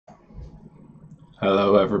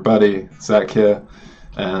Hello everybody, Zach here,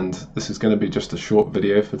 and this is going to be just a short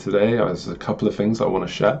video for today. There's a couple of things I want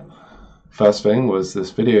to share. First thing was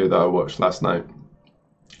this video that I watched last night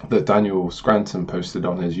that Daniel Scranton posted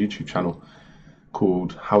on his YouTube channel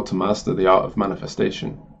called How to Master the Art of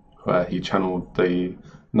Manifestation, where he channeled the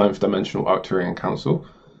ninth dimensional Arcturian Council.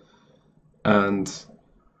 And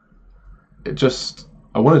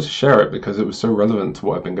I wanted to share it because it was so relevant to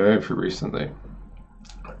what I've been going through recently.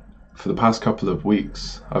 For the past couple of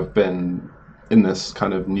weeks, I've been in this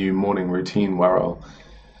kind of new morning routine where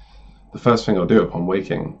the first thing I'll do upon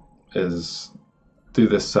waking is do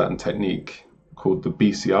this certain technique called the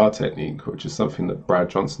BCR technique, which is something that Brad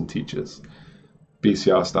Johnson teaches.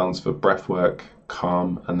 BCR stands for breath work,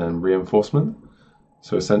 calm, and then reinforcement.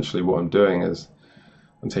 So essentially what I'm doing is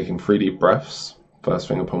I'm taking 3 deep breaths first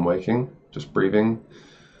thing upon waking, just breathing,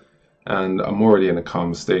 and I'm already in a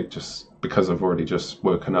calm state just because I've already just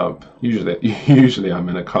woken up. Usually I'm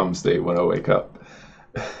in a calm state when I wake up.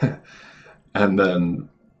 And then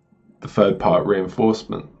the third part,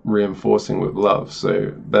 reinforcing with love.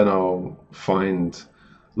 So then I'll find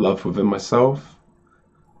love within myself.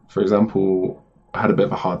 For example, I had a bit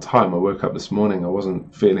of a hard time. I woke up this morning, I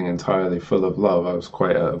wasn't feeling entirely full of love. I was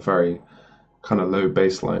quite at a very kind of low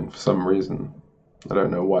baseline for some reason. I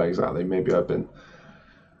don't know why exactly. Maybe I've been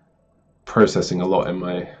processing a lot in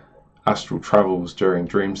my astral travels during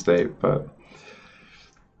dream state, but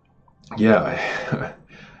yeah,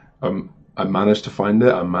 I managed to find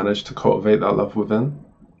it. I managed to cultivate that love within.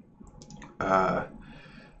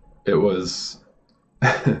 It was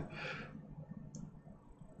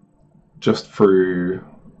just through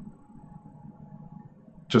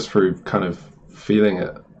kind of feeling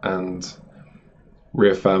it and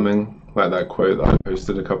reaffirming, like that quote that I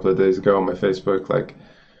posted a couple of days ago on my Facebook, like,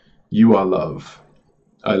 you are love,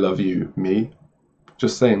 I love you, me.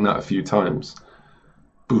 Just saying that a few times,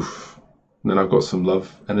 poof, and then I've got some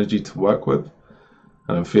love energy to work with,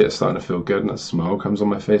 and I'm starting to feel good, and a smile comes on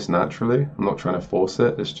my face naturally. I'm not trying to force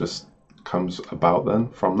it, it just comes about then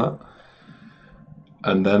from that.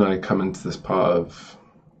 And then I come into this part of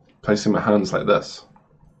placing my hands like this,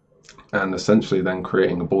 and essentially then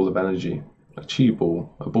creating a ball of energy, a chi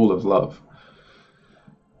ball, a ball of love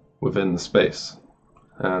within the space,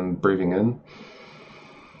 and breathing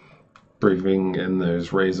in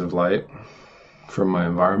those rays of light from my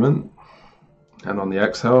environment, and on the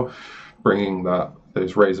exhale bringing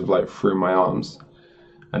those rays of light through my arms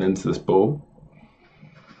and into this ball.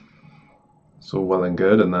 It's all well and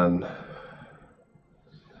good. And then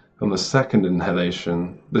on the second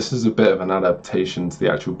inhalation, this is a bit of an adaptation to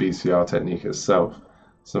the actual BCR technique itself,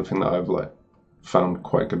 something that I've found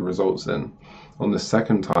quite good results in. On the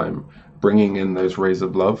second time, bringing in those rays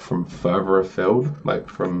of love from further afield, like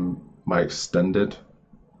from my extended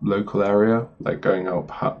local area, like going out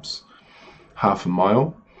perhaps half a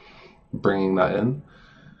mile, bringing that in.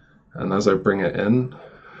 And as I bring it in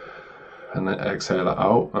and then exhale it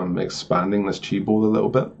out, I'm expanding this chi ball a little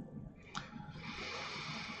bit.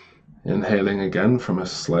 Inhaling again from a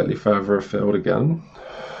slightly further afield again,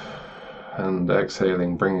 and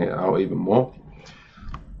exhaling, bringing it out even more.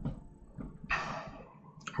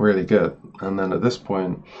 Really good. And then at this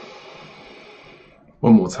point,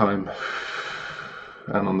 one more time,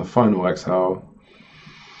 and on the final exhale,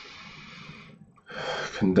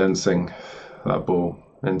 condensing that ball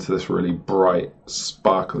into this really bright,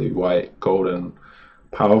 sparkly, white, golden,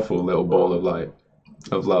 powerful little ball of light,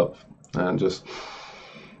 of love, and just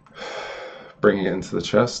bringing it into the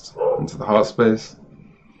chest, into the heart space,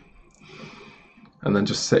 and then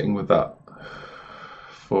just sitting with that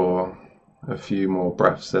for a few more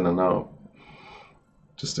breaths in and out,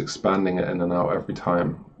 just expanding it in and out every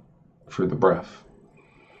time through the breath.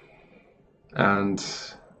 And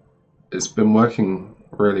it's been working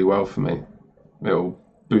really well for me. It'll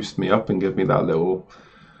boost me up and give me that little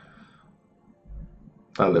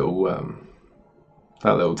tap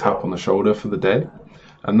on the shoulder for the day.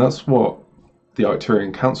 And that's what the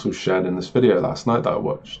Arcturian Council shared in this video last night that I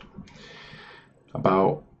watched,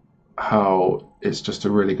 about how it's just a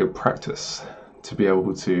really good practice to be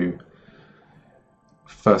able to,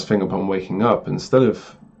 first thing upon waking up, instead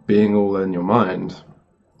of being all in your mind,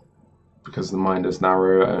 because the mind is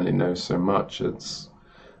narrow, it only knows so much, it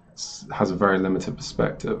has a very limited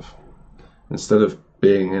perspective. Instead of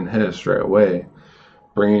being in here straight away,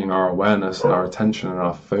 bringing our awareness and our attention and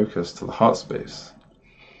our focus to the heart space,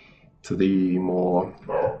 to the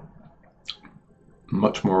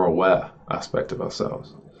much more aware aspect of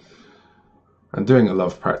ourselves, and doing a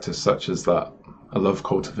love practice such as that, a love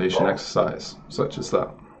cultivation exercise such as that,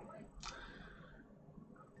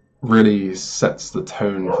 really sets the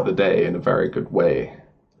tone for the day in a very good way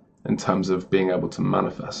in terms of being able to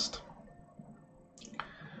manifest.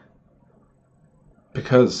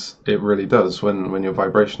 Because it really does. When your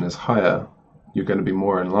vibration is higher, you're going to be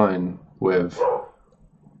more in line with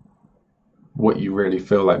what you really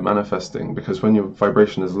feel like manifesting. Because when your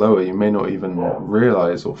vibration is lower, you may not even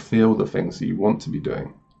realize or feel the things that you want to be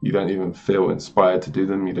doing. You don't even feel inspired to do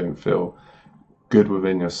them. You don't feel good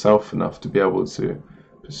within yourself enough to be able to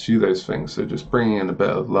pursue those things. So just bringing in a bit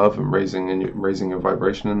of love and raising your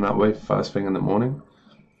vibration in that way first thing in the morning.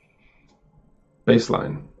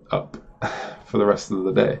 Baseline up for the rest of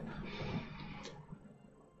the day.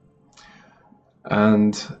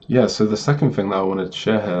 And yeah, so the second thing that I wanted to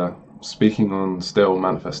share here, speaking on still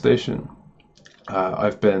manifestation,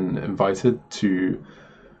 I've been invited to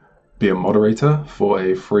be a moderator for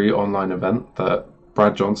a free online event that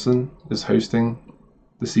Brad Johnson is hosting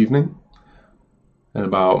this evening in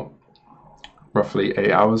about roughly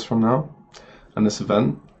 8 hours from now. And this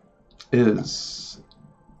event is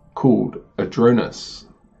called Adronis,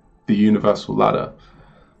 the Universal Ladder.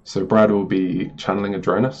 So Brad will be channeling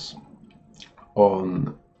Adronis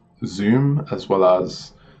on Zoom as well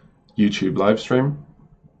as YouTube live stream,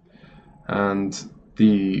 and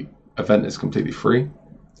the event is completely free.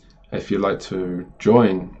 If you'd like to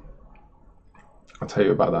join, I'll tell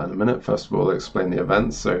you about that in a minute. First of all, I'll explain the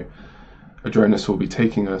event. So Adronis will be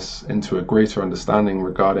taking us into a greater understanding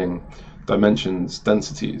regarding dimensions,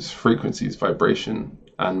 densities, frequencies, vibration,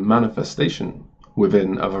 and manifestation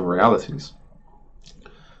within other realities.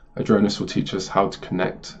 Adronis will teach us how to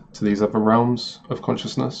connect to these other realms of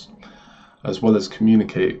consciousness, as well as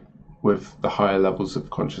communicate with the higher levels of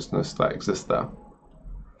consciousness that exist there.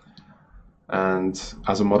 And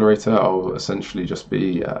as a moderator, I'll essentially just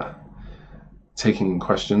be taking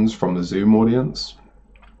questions from the Zoom audience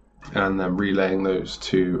and then relaying those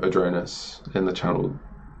to Adronis in the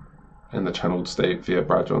channeled state via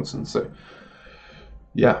Brad Johnson. So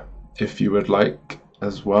yeah, if you would like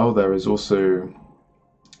as well, there is also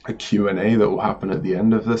a Q&A that will happen at the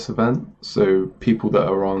end of this event. So people that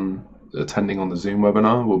are attending on the Zoom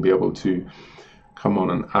webinar will be able to come on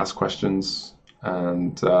and ask questions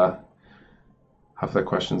and have their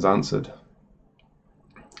questions answered.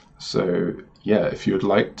 So yeah, if you'd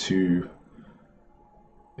like to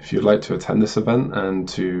attend this event and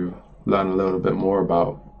to learn a little bit more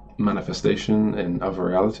about manifestation in other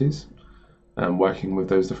realities and working with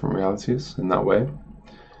those different realities in that way,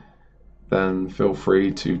 then feel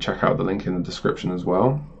free to check out the link in the description as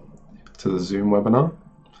well to the Zoom webinar.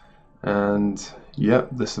 And yeah,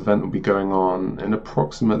 this event will be going on in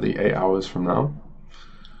approximately 8 hours from now,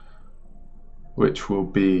 which will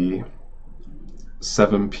be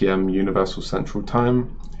 7 p.m. Universal Central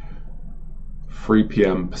Time, 3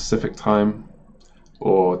 p.m. Pacific Time,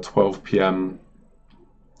 or 12 p.m.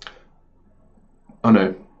 Oh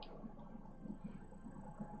no,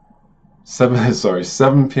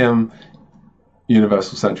 7 p.m.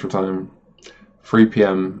 Universal Central Time, 3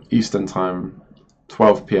 p.m. Eastern Time,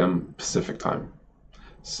 12 p.m. Pacific Time.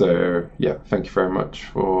 So yeah, thank you very much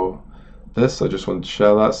for this. I just wanted to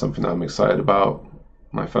share that, something that I'm excited about.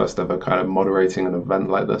 My first ever kind of moderating an event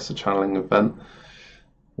like this, a channeling event.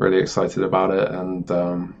 Really excited about it,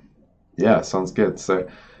 and yeah, sounds good. So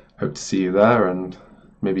hope to see you there, and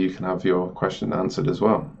maybe you can have your question answered as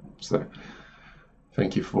well. So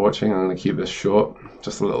thank you for watching. I'm going to keep this short,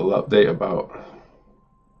 just a little update about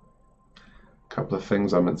a couple of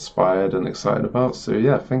things I'm inspired and excited about. So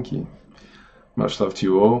yeah, thank you. Much love to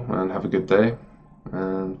you all, and have a good day,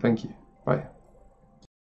 and thank you. Bye.